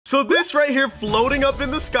So this right here floating up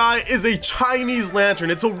in the sky is a Chinese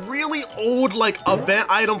lantern. It's a really old like event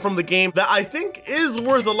item from the game that I think is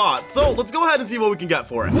worth a lot. So let's go ahead and see what we can get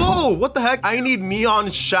for it. Whoa, what the heck? I need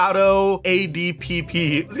Neon Shadow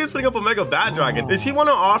ADPP. This guy's putting up a Mega Bat Dragon. Does he want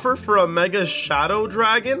to offer for a Mega Shadow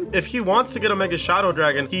Dragon? If he wants to get a Mega Shadow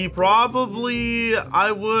Dragon, he probably,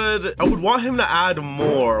 I would want him to add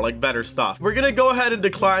more, like better stuff. We're gonna go ahead and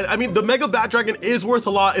decline. I mean, the Mega Bat Dragon is worth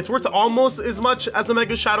a lot. It's worth almost as much as a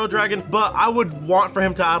Mega Shadow Dragon, but I would want for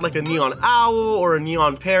him to add like a Neon Owl or a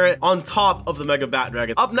Neon Parrot on top of the Mega Bat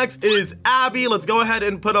Dragon. Up next is Abby. Let's go ahead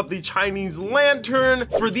and put up the Chinese lantern.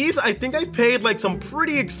 For these, I think I paid like some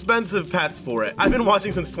pretty expensive pets for it. I've been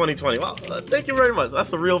watching since 2020. Well, thank you very much.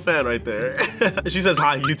 That's a real fan right there. She says,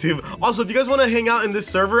 hi, YouTube. Also, if you guys want to hang out in this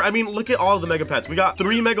server, I mean, look at all of the Mega Pets. We got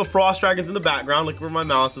 3 Mega Frost Dragons in the background. Look where my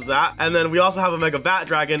mouse is at. And then we also have a Mega Bat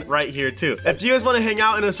Dragon right here too. If you guys want to hang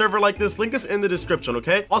out in a server like this, link is in the description,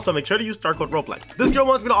 okay? Also, make sure to use STARCODE Roplex. This girl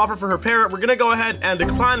wants me to offer for her parrot. We're gonna go ahead and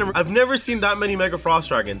decline them. I've never seen that many Mega Frost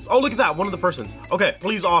Dragons. Oh, look at that, one of the persons. Okay,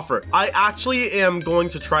 please offer. I actually am going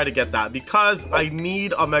to try to get that because I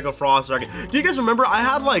need a Mega Frost Dragon. Do you guys remember I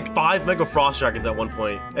had like 5 Mega Frost Dragons at one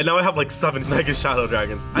point, and now I have like 7 Mega Shadow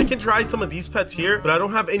Dragons. I can try some of these pets here, but I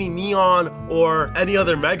don't have any Neon or any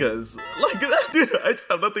other Megas. Like that, dude, I just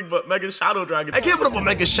have nothing but Mega Shadow Dragon. I can't put up a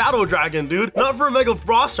Mega Shadow Dragon, dude. Not for a Mega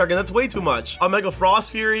Frost Dragon, that's way too much. A Mega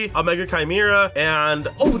Frost Fury, a Mega Chimera, and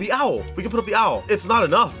oh, the Owl. We can put up the Owl. It's not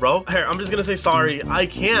enough, bro. Here, I'm just gonna say sorry. I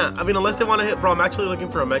can't. I mean, unless they want to hit, bro, I'm actually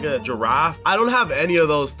looking for a Mega Giraffe. I don't have any of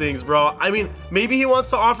those things, bro. I mean, maybe he wants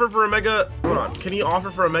to offer for a Mega, hold on. Can he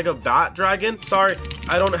offer for a Mega Bat Dragon? Sorry,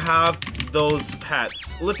 I don't have those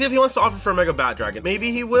pets. Let's see if he wants to offer for a Mega Bat Dragon.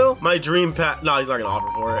 Maybe he will. My dream pet. No, he's not gonna offer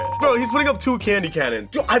for it. Bro, he's putting up 2 candy cannons.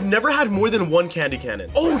 Dude, I've never had more than 1 candy cannon.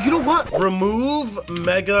 Oh, you know what? Remove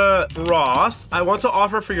Mega Frost. I want to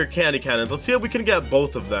offer for your candy cannons. Let's see if we can get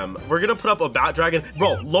both of them. We're gonna put up a Bat Dragon.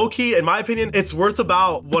 Bro, low-key, in my opinion, it's worth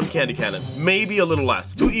about 1 candy cannon. Maybe a little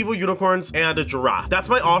less. 2 evil unicorns and a giraffe. That's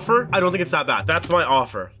my offer. I don't think it's that bad. That's my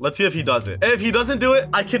offer. Let's see if he does it. If he doesn't do it,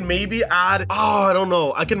 I can maybe add, oh, I don't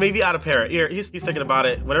know. I can maybe add a parrot. Here, he's thinking about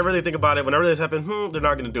it. Whenever they think about it, whenever this happens, they're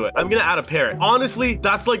not gonna do it. I'm gonna add a parrot. Honestly,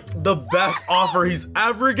 that's like the best offer he's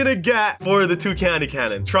ever gonna get for the 2 candy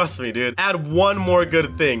cannon. Trust me, dude. Add 1 more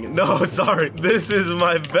good thing. No, sorry. This is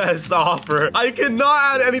my best offer. I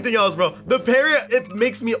cannot add anything else, bro. The parrot, it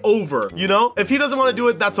makes me over, you know? If he doesn't want to do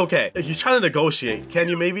it, that's okay. He's trying to negotiate. Can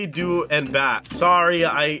you maybe do and bat? Sorry,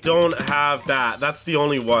 I don't have that. That's the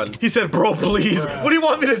only one. He said, bro, please. What do you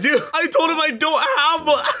want me to do? I told him I don't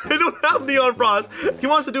have Neon Frost. He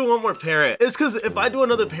wants to do 1 more parrot. It's because if I do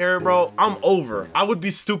another parrot, bro, I'm over. I would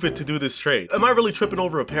be stupid to do this trade. Am I really tripping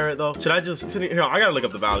over a parrot though? Should I just sit here? I gotta look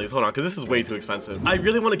up the values. Hold on, because this is way too expensive. I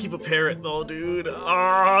really want to keep a parrot though, dude.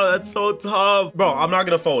 Oh, that's so tough. Bro, I'm not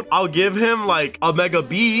gonna fold. I'll give him like a Mega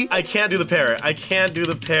B. I can't do the parrot. I can't do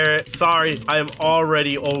the parrot. Sorry, I am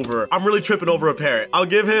already over. I'm really tripping over a parrot. I'll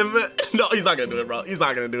give him, no, he's not gonna do it, bro. He's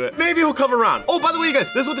not gonna do it. Maybe he'll come around. Oh, by the way, you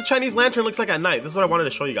guys, this is what the Chinese lantern looks like at night. This is what I wanted to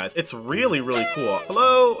show you guys. It's really, really cool.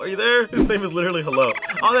 Hello, are you there? His name is literally hello.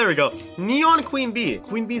 Oh, there we go. Neon Queen Bee.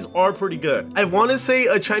 Queen Bees are pretty good. I want to say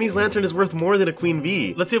a Chinese lantern is worth more than a Queen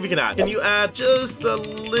Bee. Let's see if we can add. Can you add just a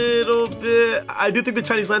little bit? I do think the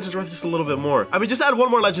Chinese lantern's worth just a little bit more. I mean, just add 1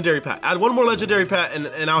 more legendary pet. Add 1 more legendary pet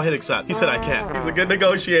and I'll hit accept. He said I can't. He's a good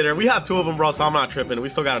negotiator. We have 2 of them, bro, so I'm not tripping. We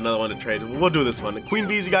still got another one to trade. We'll do this one. Queen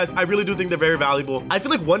Bees, you guys, I really do think they're very valuable. I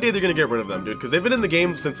feel like one day they're gonna get rid of them, dude, because they've been in the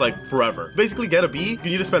game since like forever. Basically, get a bee,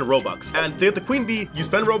 you need to spend Robux. And to get the Queen Bee, you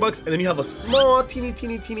spend Robux, and then you have a small, teeny,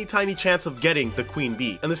 tiny chance of getting the Queen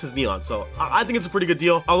Bee. And this is Neon, so I think it's a pretty good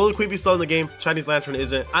deal. Although the Queen Bee's still in the game, Chinese Lantern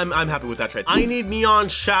isn't. I'm happy with that trade. I need Neon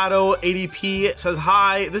Shadow ADP. It says,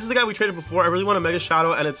 hi, this is the guy we traded before. I really want a Mega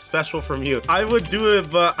Shadow, and it's special from you. I would do it,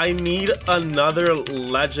 but I need another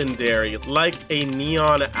legendary, like a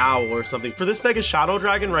Neon Owl or something. For this Mega Shadow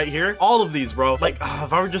Dragon right here, all of these, bro, like,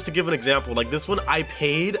 if I were just to give an example, like this one, I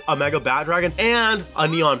paid a Mega Bat Dragon and a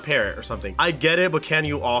Neon Parrot or something. I get it, but can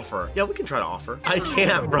you offer? Yeah, we can try to offer. I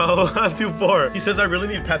can't, bro. I'm too poor. He says I really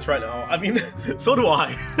need pets right now. I mean, so do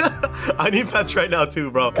I. I need pets right now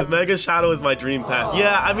too, bro, because Mega Shadow is my dream pet.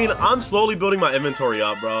 Yeah, I mean, I'm slowly building my inventory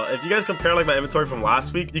up, bro. If you guys compare like my inventory from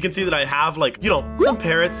last week, you can see that I have like, you know, some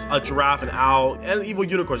parrots, a giraffe, an owl, and evil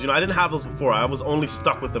unicorns. You know, I didn't have those before. I was only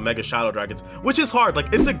stuck with the Mega Shadow Dragons, which is hard.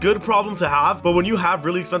 Like, it's a good problem to have, but when you have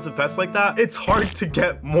really expensive pets like that, it's hard to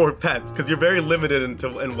get more pets because you're very limited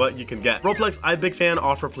in what you can get. Roplex, I big fan,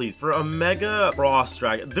 offer please. For a Mega Frost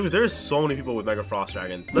Dragon. Dude, there's so many people with Mega Frost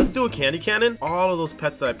Dragons. Let's do a Candy Cannon. All of those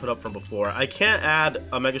pets that I put up from before. I can't add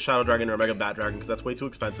a Mega Shadow Dragon or a Mega Bat Dragon because that's way too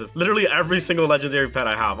expensive. Literally every single legendary pet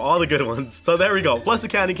I have. All the good ones. So there we go. Plus a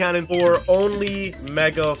Candy Cannon for only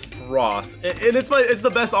Mega Frost. And it's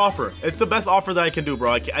the best offer. It's the best offer that I can do,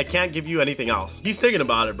 bro. I can't give you anything else. He's thinking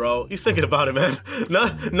about it, bro. He's thinking about it, man.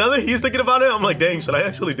 Now that he's thinking about it, I'm like, dang, should I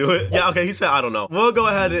actually do it? Yeah, okay, he said, I don't know. We'll go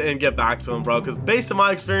ahead and get back to him, bro, because based on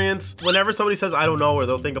my experience, whenever somebody says I don't know or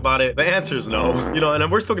they'll think about it, the answer is no. You know,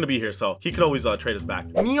 and we're still gonna be here, so he can always trade us back.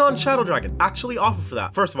 Neon Shadow Dragon, actually offer for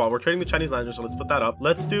that. First of all, we're trading the Chinese Lantern, so let's put that up.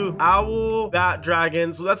 Let's do Owl, Bat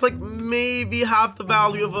Dragon. So that's like maybe half the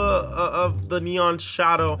value of the Neon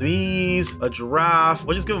Shadow. These, a giraffe.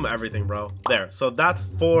 We'll just give him everything, bro. There. So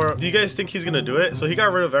that's for, do you guys think he's gonna do it? So he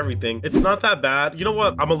got rid of everything. It's not that bad. You know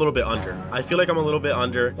what? I'm a little bit under. I feel like I'm a little bit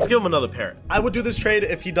under. Let's give him another pair. I would do this trade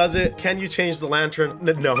if he does it. Can you change the lantern?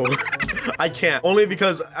 No. I can't. Only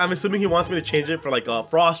because I'm assuming he wants me to change it for like a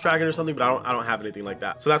Frost Dragon or something, but I don't have anything like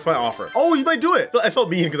that. So that's my offer. Oh, you might do it. I felt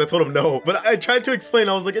mean because I told him no, but I tried to explain.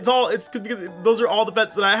 I was like, it's because those are all the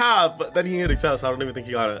pets that I have, but then he hit accept, so I don't even think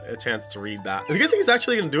he got a chance to read that. Do you guys think he's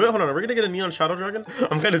actually gonna do it? Hold on, are we gonna get a Neon Shadow Dragon?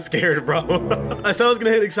 I'm kind of scared, bro. I said I was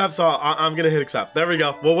gonna hit accept, so I'm gonna hit accept. There we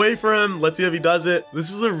go. We'll wait for him. Let's see if he does it.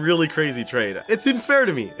 This is a really crazy trade. It seems fair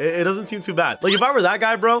to me. It doesn't seem too bad. Like if I were that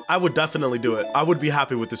guy, bro, I would definitely do it. I would be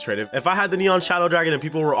happy with this trade. If I had the Neon Shadow Dragon and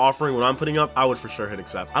people were offering what I'm putting up, I would for sure hit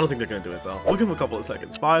accept. I don't think they're gonna do it though. We'll give him a couple of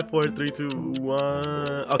seconds. 5, 4, 3, 2, 1.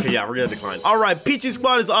 Okay, yeah, we're gonna decline. All right, Peachy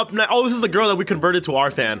Squad is up next. Oh, this is the girl that we converted to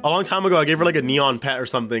our fan. A long time ago, I gave her like a neon pet or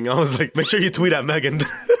something. I was like, make sure you tweet at Megan.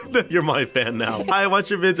 You're my fan now. I watch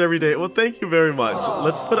your vids every day. Well, thank you very much.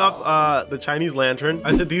 Let's put up the Chinese Lantern.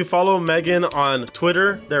 I said, do you follow Megan on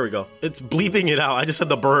Twitter? There we go. It's bleeping it out. I just said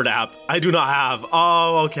the bird app. I do not have.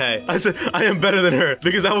 Oh, okay. I said, I am better than her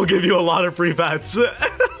because I will give you a lot of free pets.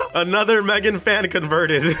 Another Megan fan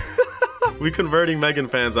converted. We converting Megan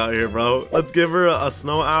fans out here, bro. Let's give her a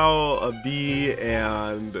snow owl, a bee,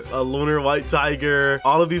 and a lunar white tiger.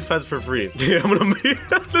 All of these pets for free. Yeah, I'm gonna be.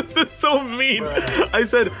 This is so mean. I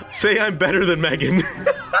said, say I'm better than Megan.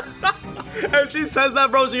 If she says that,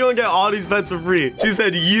 bro, she gonna get all these pets for free. She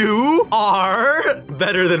said, you are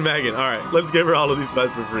better than Megan. All right, let's give her all of these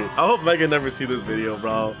pets for free. I hope Megan never see this video,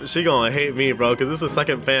 bro. She gonna hate me, bro, because this is the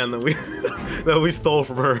second fan that we stole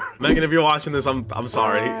from her. Megan, if you're watching this, I'm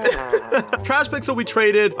sorry. Trash pixel we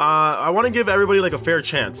traded. I want to give everybody like a fair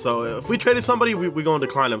chance. So if we traded somebody, we gonna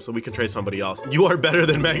decline them so we can trade somebody else. You are better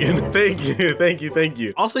than Megan. Thank you, thank you, thank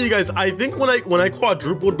you. Also, you guys, I think when I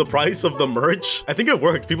quadrupled the price of the merch, I think it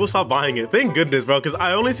worked. People stopped buying it. Thank goodness, bro, because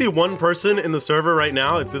I only see one person in the server right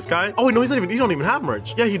now. It's this guy. Oh wait, no, he don't even have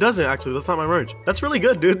merch. Yeah, he doesn't actually. That's not my merch. That's really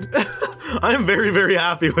good, dude. I am very, very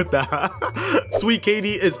happy with that. Sweet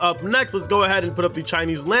Katie is up next. Let's go ahead and put up the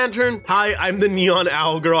Chinese Lantern. Hi, I'm the Neon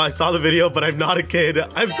Owl girl. I saw the video, but I'm not a kid.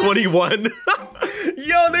 I'm 21.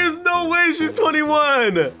 Yo, there's no way she's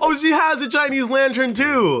 21. Oh, she has a Chinese Lantern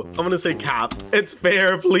too. I'm gonna say cap. It's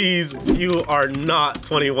fair, please. You are not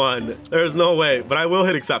 21. There's no way, but I will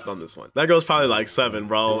hit accept on this one. That girl's probably like 7,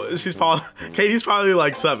 bro. Katie's probably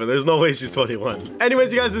like 7. There's no way she's 21.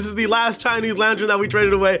 Anyways, you guys, this is the last Chinese Lantern that we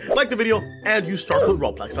traded away. Like the video and use STARCODE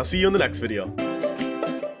Roplex. I'll see you in the next video.